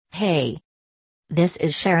Hey, this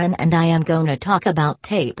is Sharon and I am gonna talk about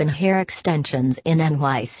tape-in hair extensions in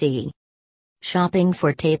NYC. Shopping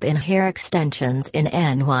for tape-in hair extensions in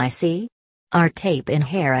NYC? Our tape-in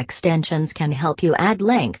hair extensions can help you add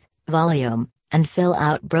length, volume, and fill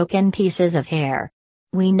out broken pieces of hair.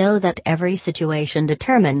 We know that every situation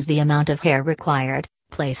determines the amount of hair required,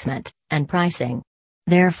 placement, and pricing.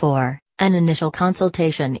 Therefore, an initial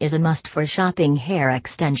consultation is a must for shopping hair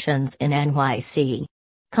extensions in NYC.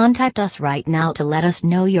 Contact us right now to let us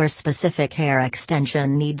know your specific hair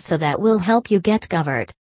extension needs so that we'll help you get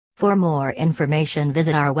covered. For more information,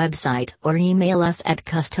 visit our website or email us at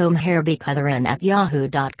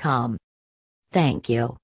customhairbekatharin@yahoo.com. Thank you.